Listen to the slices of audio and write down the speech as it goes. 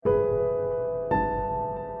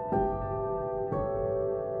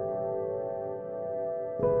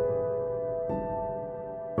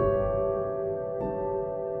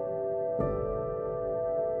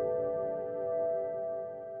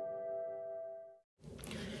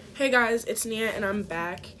Hey guys, it's Nia and I'm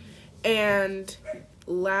back. And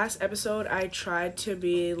last episode I tried to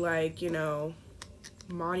be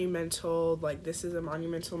monumental, like this is a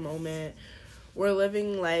monumental moment. We're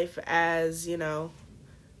living life as,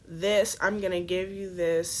 this. I'm going to give you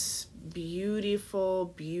this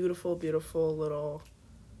beautiful little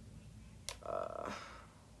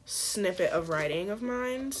snippet of writing of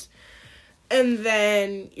mine. And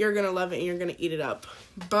then you're going to love it and you're going to eat it up.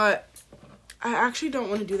 But I actually don't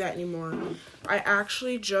want to do that anymore. I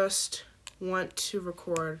actually just want to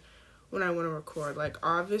record when I want to record. Like,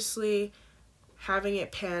 obviously, having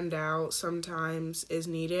it panned out sometimes is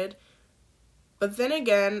needed. But then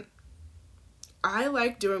again, I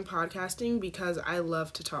like doing podcasting because I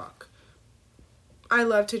love to talk. I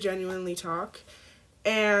love to genuinely talk.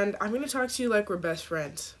 And I'm going to talk to you like we're best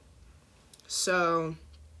friends. So,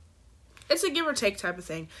 it's a give or take type of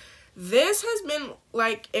thing. This has been,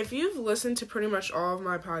 if you've listened to pretty much all of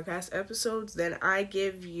my podcast episodes, then I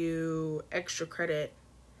give you extra credit,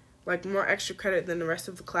 more extra credit than the rest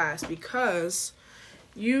of the class, because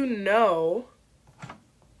you know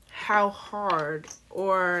how hard,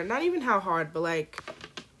 or not even how hard, but, I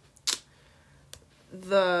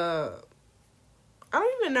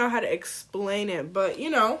don't even know how to explain it, but,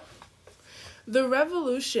 the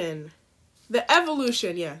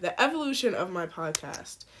evolution of my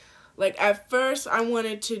podcast. At first, I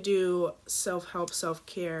wanted to do self-help,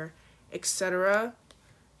 self-care, etc.,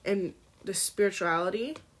 and the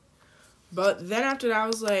spirituality. But then after that, I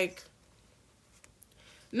was like,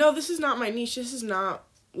 no, this is not my niche. This is not,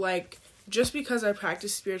 just because I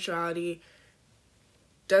practice spirituality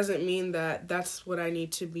doesn't mean that that's what I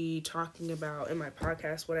need to be talking about in my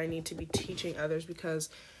podcast, what I need to be teaching others, because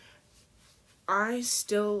I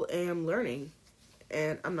still am learning,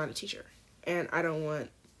 and I'm not a teacher. And I don't want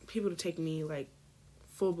people to take me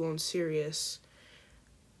full-blown serious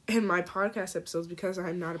in my podcast episodes, because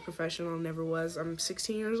I'm not a professional, never was. I'm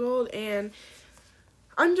 16 years old and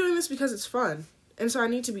I'm doing this because it's fun, and so I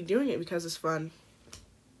need to be doing it because it's fun.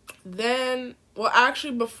 Then,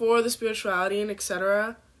 actually before the spirituality and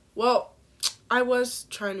etc., I was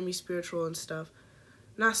trying to be spiritual and stuff.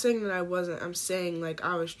 Not saying that I wasn't. I'm saying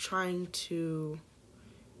I was trying to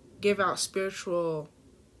give out spiritual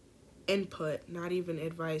input, not even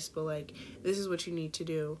advice, but this is what you need to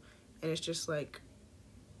do. And it's just I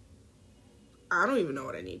don't even know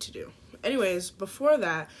what I need to do. Anyways, before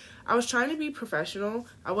that, I was trying to be professional.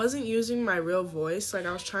 I wasn't using my real voice. I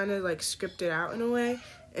was trying to script it out in a way,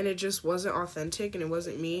 and it just wasn't authentic and it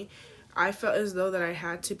wasn't me. I felt as though that I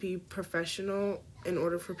had to be professional in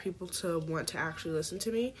order for people to want to actually listen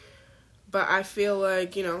to me. But I feel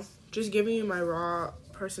just giving you my raw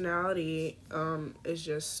personality is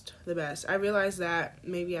just the best. I realized that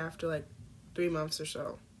maybe after 3 months or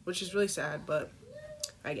so, which is really sad, but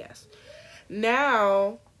I guess.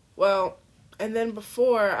 Now, and then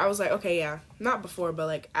before, I was okay, yeah, not before,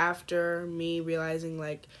 but after me realizing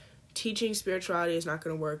teaching spirituality is not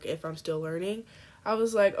going to work if I'm still learning, I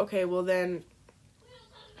was okay, well then,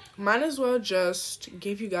 might as well just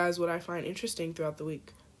give you guys what I find interesting throughout the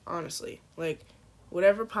week, honestly.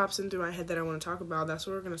 Whatever pops into my head that I want to talk about, that's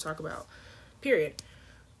what we're going to talk about, period.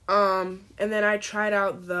 And then I tried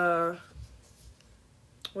out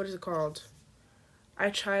what is it called? I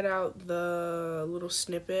tried out the little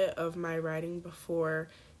snippet of my writing before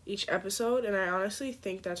each episode, and I honestly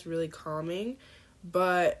think that's really calming,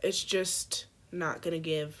 but it's just not going to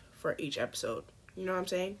give for each episode. You know what I'm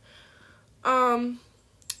saying?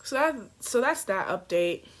 So that's that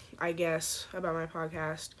update, I guess, about my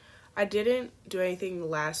podcast. I didn't do anything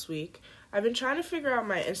last week. I've been trying to figure out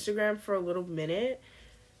my Instagram for a little minute.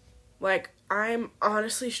 I'm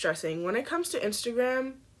honestly stressing. When it comes to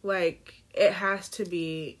Instagram, it has to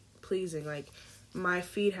be pleasing. My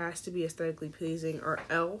feed has to be aesthetically pleasing, or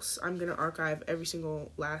else I'm going to archive every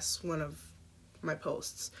single last one of my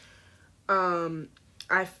posts. I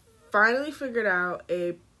finally figured out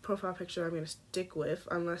a profile picture I'm going to stick with,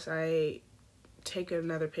 unless I take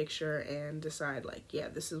another picture and decide yeah,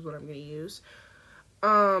 this is what I'm going to use.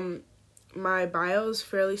 My bio is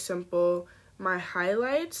fairly simple. My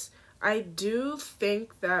highlights, I do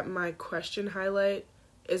think that my question highlight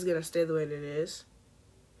is going to stay the way that it is.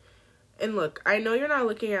 And look, I know you're not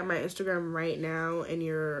looking at my Instagram right now and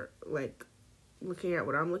you're looking at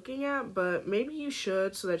what I'm looking at, but maybe you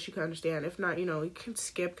should so that you can understand. If not, you can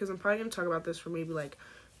skip, because I'm probably going to talk about this for maybe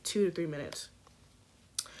 2 to 3 minutes.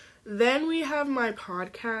 Then we have my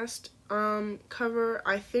podcast cover.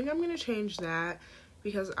 I think I'm going to change that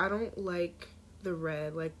because I don't like the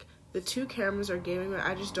red. The two cameras are giving me,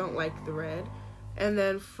 I just don't like the red. And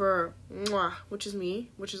then for Mwah, which is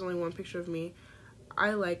me, which is only one picture of me,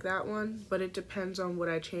 I like that one, but it depends on what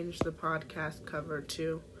I change the podcast cover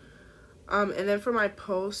to. And then for my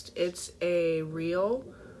post, it's a reel,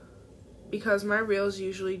 because my reels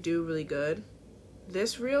usually do really good.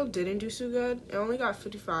 This reel didn't do so good. It only got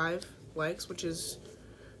 55 likes, which is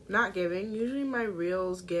not giving. Usually my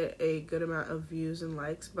reels get a good amount of views and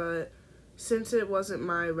likes, but since it wasn't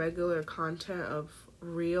my regular content of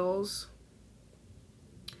reels,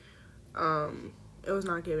 it was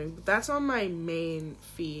not giving. But that's on my main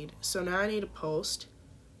feed, so now I need to post.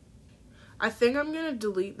 I think I'm gonna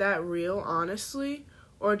delete that reel, honestly,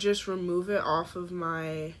 or just remove it off of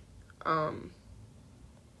my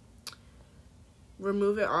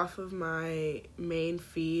main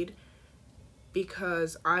feed,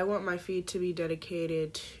 because I want my feed to be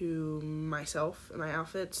dedicated to myself and my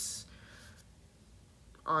outfits,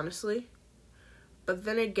 honestly. But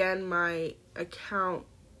then again, my account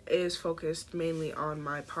is focused mainly on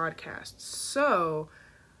my podcast, so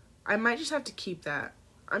I might just have to keep that.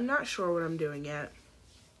 I'm not sure what I'm doing yet.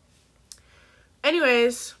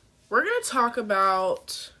 Anyways, we're gonna talk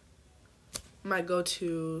about my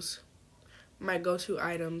go-tos, my go-to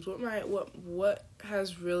items, what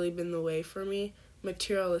has really been the way for me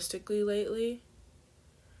materialistically lately.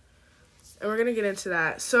 And we're gonna get into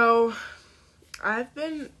that. So I've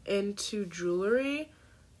been into jewelry,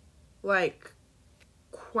 like,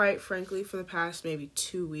 quite frankly, for the past maybe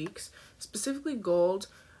 2 weeks, specifically gold.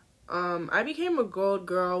 I became a gold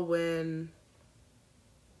girl when,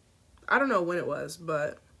 I don't know when it was,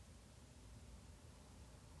 but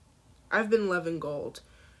I've been loving gold.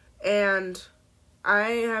 And I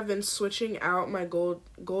have been switching out my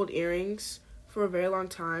gold earrings for a very long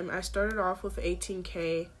time. I started off with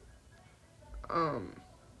 18K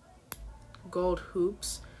gold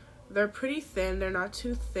hoops. They're pretty thin. They're not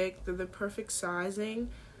too thick. They're the perfect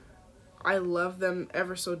sizing. I love them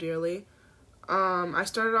ever so dearly. I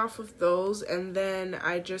started off with those, and then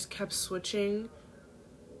I just kept switching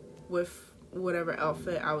with whatever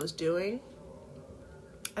outfit I was doing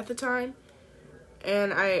at the time.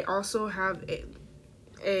 And I also have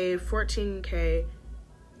a 14K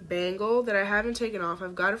bangle that I haven't taken off.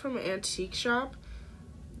 I've got it from an antique shop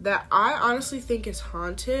that I honestly think is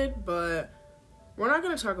haunted, but we're not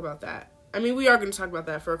going to talk about that. I mean, we are going to talk about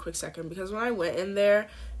that for a quick second, because when I went in there,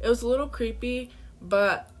 it was a little creepy,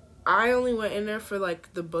 but I only went in there for,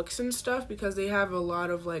 like, the books and stuff, because they have a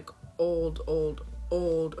lot of, like, old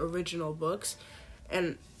original books,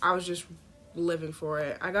 and I was just living for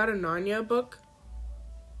it. I got a Narnia book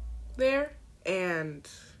there, and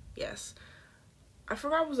yes, I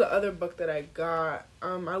forgot what was the other book that I got.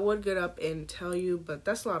 I would get up and tell you, but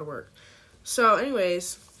that's a lot of work. So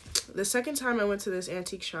anyways, the second time I went to this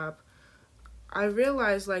antique shop, I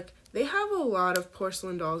realized, like, they have a lot of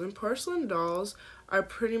porcelain dolls, and porcelain dolls are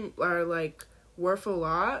like worth a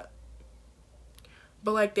lot,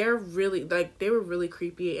 but like they were really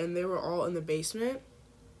creepy, and they were all in the basement,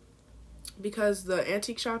 because the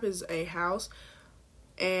antique shop is a house,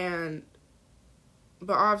 but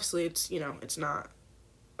obviously it's, you know, it's not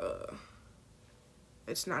a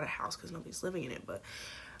house because nobody's living in it. But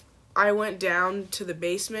I went down to the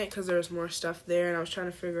basement because there was more stuff there, and I was trying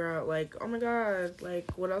to figure out, like, oh my god,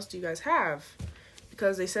 like, what else do you guys have?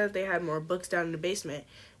 Because they said they had more books down in the basement,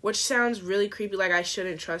 which sounds really creepy, like I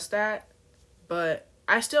shouldn't trust that, but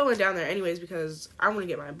I still went down there anyways because I want to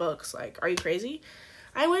get my books. Like, are you crazy?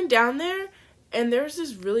 I went down there, and there was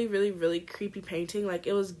this really, really, really creepy painting. Like,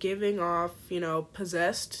 it was giving off, you know,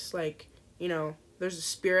 possessed, like, you know, there's a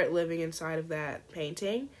spirit living inside of that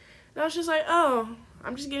painting. And I was just like, oh,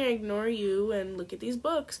 I'm just gonna ignore you and look at these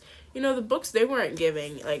books. You know, the books they weren't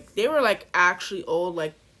giving, like, they were, like, actually old,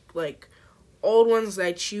 like old ones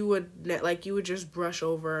that you would just brush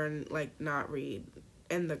over and, like, not read.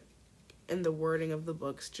 And the wording of the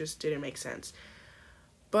books just didn't make sense.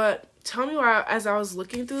 But tell me why, as I was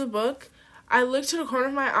looking through the book, I looked to the corner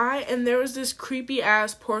of my eye, and there was this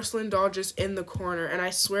creepy-ass porcelain doll just in the corner, and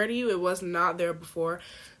I swear to you, it was not there before.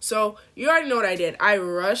 So, you already know what I did. I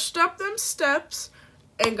rushed up them steps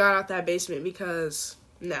and got out that basement because,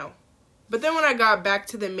 no. But then when I got back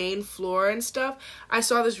to the main floor and stuff, I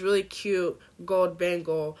saw this really cute gold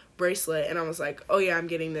bangle bracelet, and I was like, oh yeah, I'm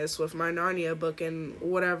getting this with my Narnia book and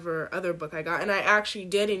whatever other book I got. And I actually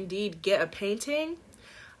did indeed get a painting.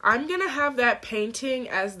 I'm going to have that painting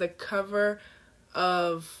as the cover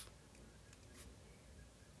of,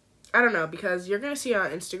 I don't know, because you're going to see it on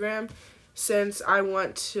Instagram. Since I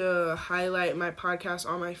want to highlight my podcast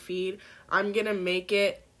on my feed, I'm going to make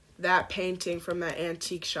it that painting from that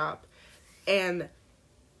antique shop. And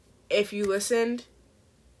if you listened,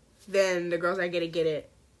 then the girls I get it.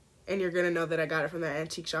 and you're gonna know that I got it from that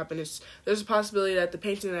antique shop, and there's a possibility that the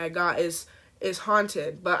painting that I got is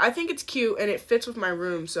haunted. But I think it's cute and it fits with my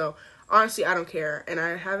room, so honestly I don't care, and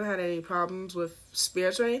I haven't had any problems with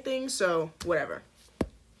spirits or anything, so whatever.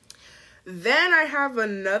 Then I have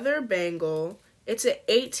another bangle. It's an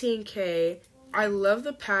 18K. I love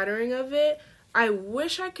the patterning of it. I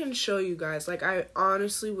wish I can show you guys. Like, I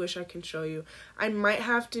honestly wish I can show you. I might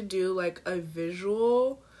have to do, like, a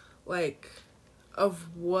visual, like,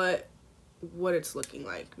 of what it's looking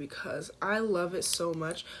like, because I love it so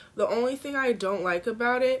much. The only thing I don't like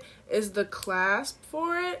about it is the clasp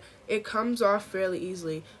for it. It comes off fairly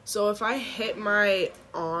easily. So if I hit my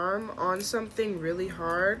arm on something really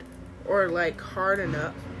hard, or, like, hard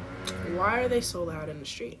enough, why are they so loud in the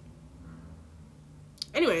street?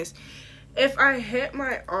 Anyways, if I hit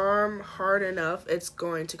my arm hard enough, it's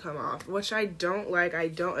going to come off, which I don't like. I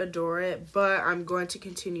don't adore it, but I'm going to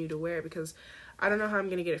continue to wear it because I don't know how I'm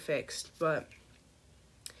going to get it fixed, but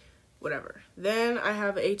whatever. Then I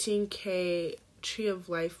have an 18K Tree of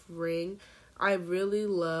Life ring. I really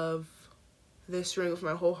love this ring with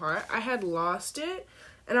my whole heart. I had lost it,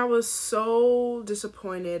 and I was so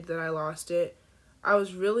disappointed that I lost it. I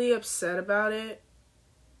was really upset about it,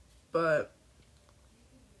 but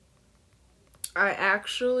I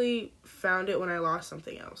actually found it when I lost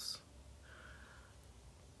something else.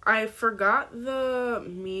 I forgot the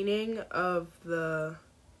meaning of the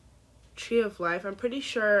Tree of Life. I'm pretty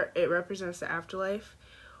sure it represents the afterlife,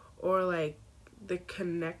 or like the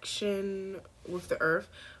connection with the earth.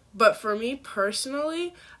 But for me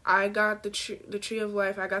personally, I got the Tree of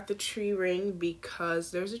Life. I got the tree ring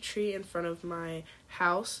because there's a tree in front of my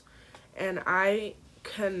house, and I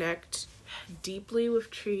connect deeply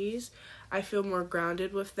with trees. I feel more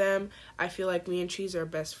grounded with them. I feel like me and trees are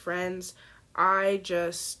best friends. I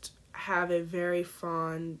just have a very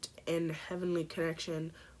fond and heavenly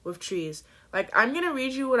connection with trees. Like, I'm going to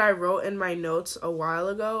read you what I wrote in my notes a while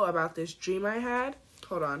ago about this dream I had.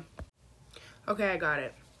 Hold on. Okay, I got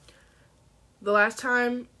it. The last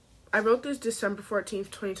time, I wrote this December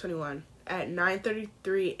 14th, 2021 at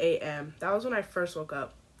 9:33 a.m. That was when I first woke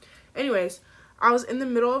up. Anyways, I was in the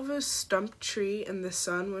middle of a stump tree, and the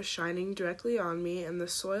sun was shining directly on me and the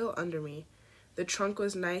soil under me. The trunk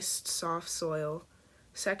was nice, soft soil.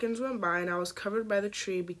 Seconds went by, and I was covered by the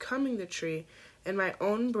tree, becoming the tree, and my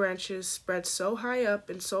own branches spread so high up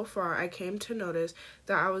and so far I came to notice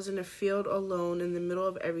that I was in a field alone in the middle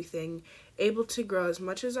of everything, able to grow as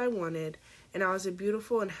much as I wanted, and I was a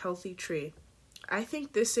beautiful and healthy tree. I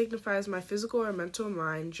think this signifies my physical or mental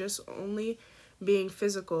mind just only being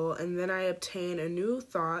physical, and then I obtain a new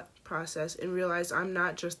thought process and realize I'm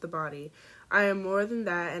not just the body. I am more than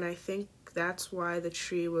that, and I think that's why the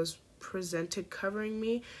tree was presented covering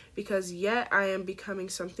me, because yet I am becoming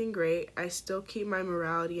something great. I still keep my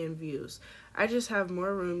morality and views. I just have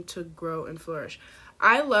more room to grow and flourish.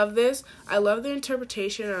 I love this. I love the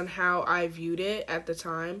interpretation on how I viewed it at the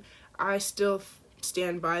time. I still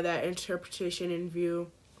stand by that interpretation and view.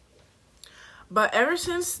 But ever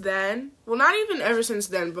since then, well, not even ever since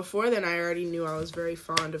then, before then I already knew I was very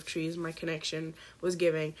fond of trees. My connection was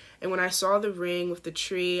giving. And when I saw the ring with the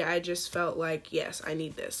tree, I just felt like, yes, I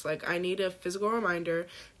need this. Like, I need a physical reminder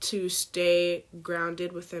to stay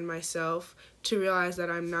grounded within myself, to realize that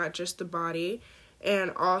I'm not just the body,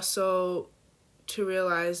 and also to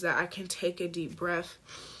realize that I can take a deep breath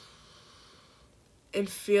and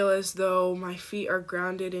feel as though my feet are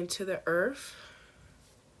grounded into the earth,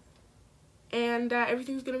 and that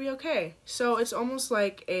everything's gonna be okay. So it's almost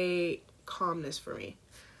like a calmness for me.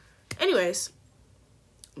 Anyways,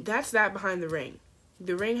 that's that behind the ring.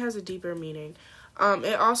 The ring has a deeper meaning.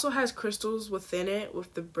 It also has crystals within it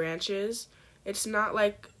with the branches. It's not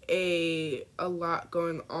like a lot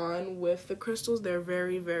going on with the crystals. They're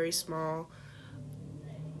very, very small.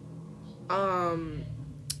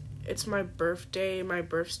 It's my birthday, my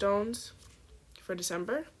birthstones for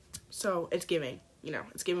December. So it's giving.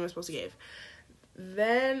 It's giving what it's supposed to give.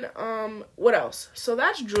 Then, what else? So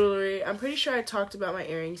that's jewelry. I'm pretty sure I talked about my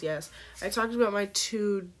earrings, yes. I talked about my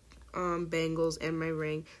 2 bangles and my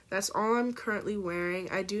ring. That's all I'm currently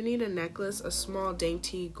wearing. I do need a necklace, a small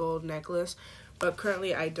dainty gold necklace, but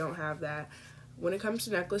currently I don't have that. When it comes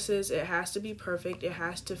to necklaces, it has to be perfect. It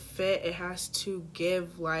has to fit. It has to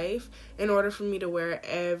give life in order for me to wear it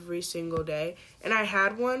every single day. And I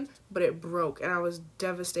had one, but it broke, and I was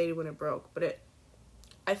devastated when it broke. But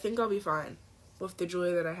I think I'll be fine with the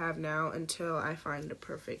jewelry that I have now until I find the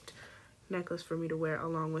perfect necklace for me to wear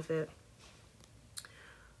along with it.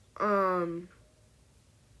 Also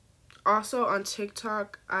on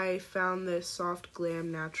TikTok, I found this soft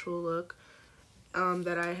glam natural look.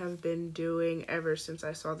 that I have been doing ever since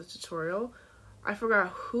I saw the tutorial. I forgot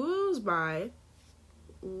who it was by.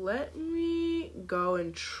 Let me go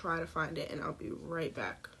and try to find it, and I'll be right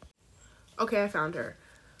back. Okay, I found her.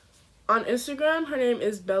 On Instagram, her name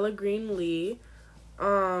is Bella Green Lee.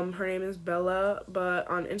 Her name is Bella, but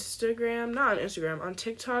on on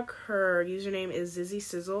TikTok, her username is Zizzy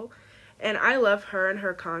Sizzle, and I love her and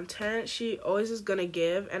her content. She always is gonna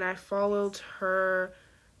give, and I followed her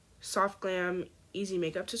soft glam easy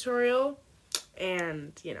makeup tutorial,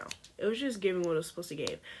 and it was just giving what it was supposed to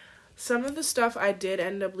give. Some of the stuff I did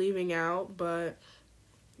end up leaving out, but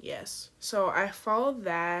yes. So I followed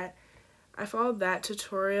that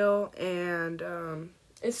tutorial, and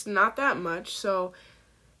it's not that much. So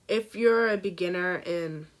if you're a beginner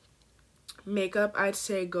in makeup, I'd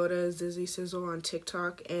say go to Zizzy Sizzle on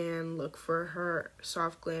TikTok and look for her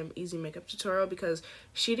soft glam easy makeup tutorial, because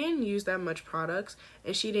she didn't use that much products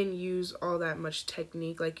and she didn't use all that much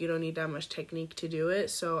technique. Like, you don't need that much technique to do it.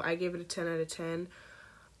 So I gave it a 10 out of 10.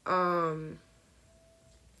 And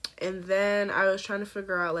then I was trying to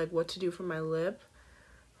figure out like what to do for my lip,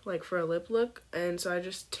 like for a lip look, and so I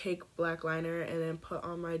just take black liner and then put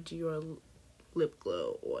on my Dior lip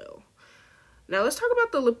glow oil. Now let's talk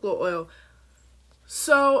about the lip glow oil.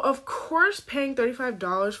 So of course, paying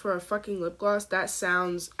 $35 for a fucking lip gloss, that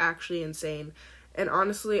sounds actually insane, and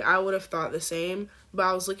honestly I would have thought the same, but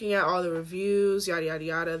I was looking at all the reviews, yada yada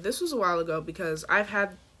yada. This was a while ago, because I've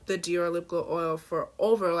had the Dior lip glow oil for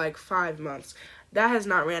over like 5 months. That has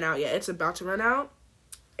not ran out yet. It's about to run out,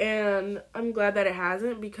 and I'm glad that it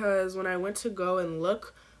hasn't, because when I went to go and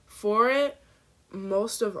look for it,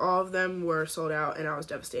 most of all of them were sold out, and I was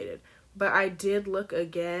devastated. But I did look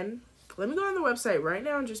again. Let me go on the website right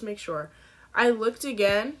now and just make sure. I looked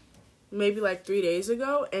again maybe like 3 days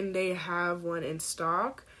ago, and they have one in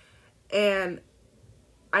stock, and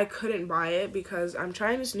I couldn't buy it because I'm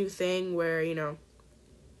trying this new thing where,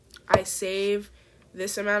 I save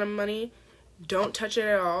this amount of money, don't touch it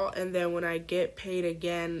at all, and then when I get paid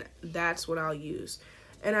again, that's what I'll use.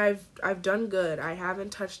 And I've done good. I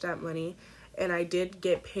haven't touched that money, and I did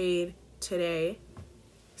get paid today,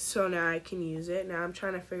 so now I can use it. Now I'm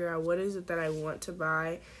trying to figure out what is it that I want to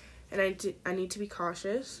buy, and I need to be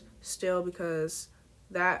cautious still, because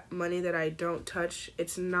that money that I don't touch,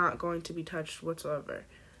 it's not going to be touched whatsoever.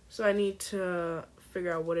 So I need to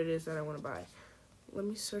figure out what it is that I want to buy. Let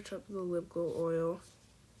me search up the lip glow oil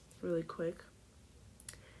really quick,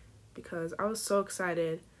 because I was so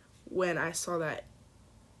excited when I saw that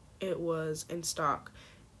it was in stock.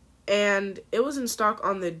 And it was in stock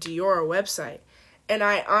on the Dior website. And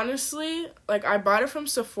I honestly, I bought it from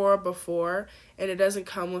Sephora before, and it doesn't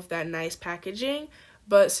come with that nice packaging.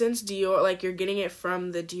 But since Dior, you're getting it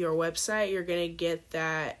from the Dior website, you're going to get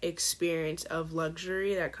that experience of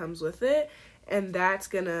luxury that comes with it. And that's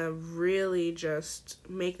going to really just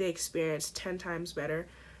make the experience 10 times better.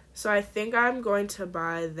 So I think I'm going to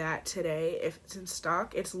buy that today if it's in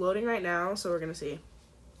stock. It's loading right now, so we're going to see.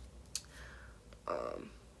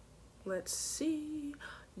 Let's see.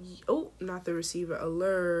 Oh, not the receiver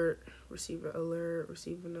alert. Receiver alert.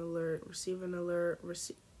 Receiving alert. Receiving alert.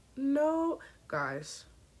 No. Guys,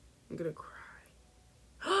 I'm going to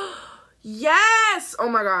cry. Yes! Oh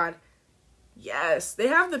my god. Yes. They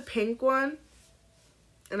have the pink one,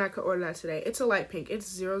 and I could order that today. It's a light pink.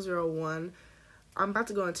 It's 001. I'm about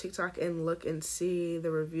to go on TikTok and look and see the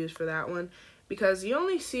reviews for that one, because you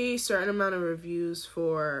only see a certain amount of reviews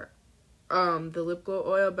for the lip glow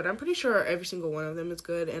oil, but I'm pretty sure every single one of them is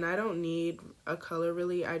good, and I don't need a color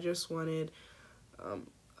really. I just wanted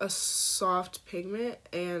a soft pigment,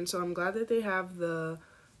 and so I'm glad that they have the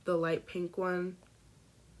light pink one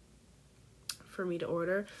for me to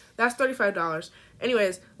order. That's $35.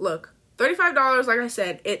 Anyways, look, $35, like I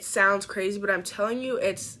said, it sounds crazy, but I'm telling you,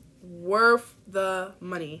 it's worth the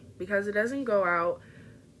money, because it doesn't go out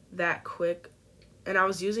that quick, and I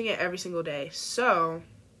was using it every single day. So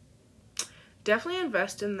definitely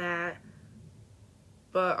invest in that,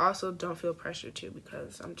 but also don't feel pressured to,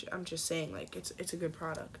 because I'm just saying, it's a good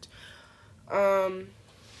product.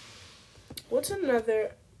 What's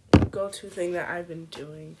another go-to thing that I've been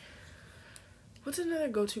doing? What's another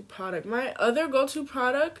go-to product? My other go-to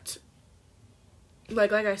product,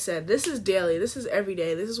 like I said, this is daily. This is every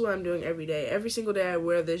day. This is what I'm doing every day. Every single day I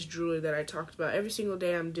wear this jewelry that I talked about. Every single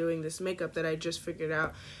day I'm doing this makeup that I just figured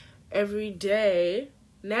out. Every day.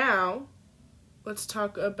 Now, let's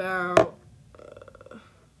talk about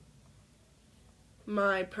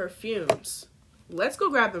my perfumes. Let's go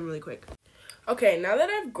grab them really quick. Okay, now that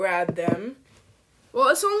I've grabbed them, well,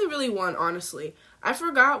 it's only really one, honestly. I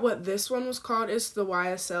forgot what this one was called. It's the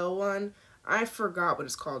YSL one. I forgot what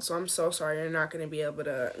it's called, so I'm so sorry you're not going to be able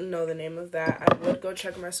to know the name of that. I would go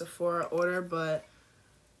check my Sephora order, but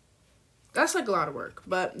that's like a lot of work.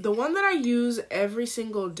 But the one that I use every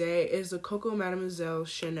single day is the Coco Mademoiselle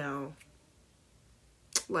Chanel.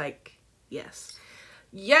 Like, yes.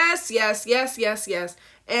 Yes, yes, yes, yes, yes.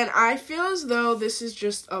 And I feel as though this is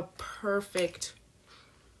just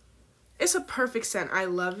it's a perfect scent. I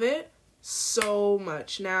love it so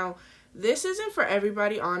much. Now, this isn't for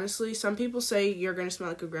everybody, honestly. Some people say you're going to smell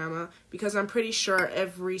like a grandma because I'm pretty sure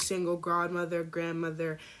every single godmother,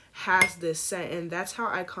 grandmother has this scent, and that's how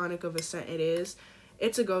iconic of a scent it is.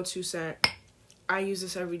 It's a go-to scent. I use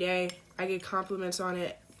this every day. I get compliments on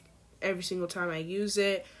it every single time I use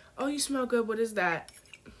it. Oh, you smell good. What is that?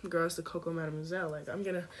 Girl, it's the Coco Mademoiselle. Like,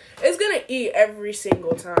 it's gonna eat every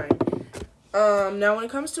single time. Now when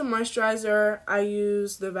it comes to moisturizer, I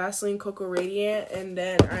use the Vaseline Coco Radiant, and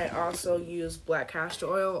then I also use black castor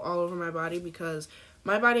oil all over my body because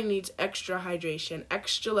my body needs extra hydration,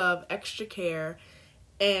 extra love, extra care,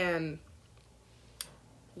 and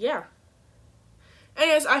yeah.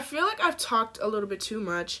 Anyways, I feel like I've talked a little bit too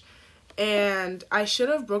much, and I should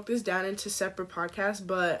have broke this down into separate podcasts,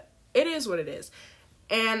 but it is what it is.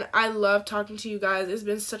 And I love talking to you guys. It's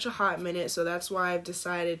been such a hot minute, so that's why I've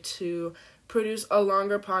decided to produce a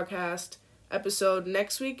longer podcast episode.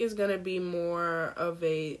 Next week is going to be more of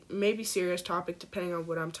a maybe serious topic depending on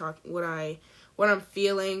what I'm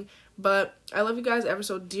feeling. But I love you guys ever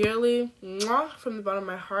so dearly. Mwah, from the bottom of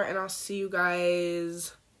my heart, and I'll see you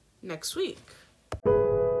guys next week.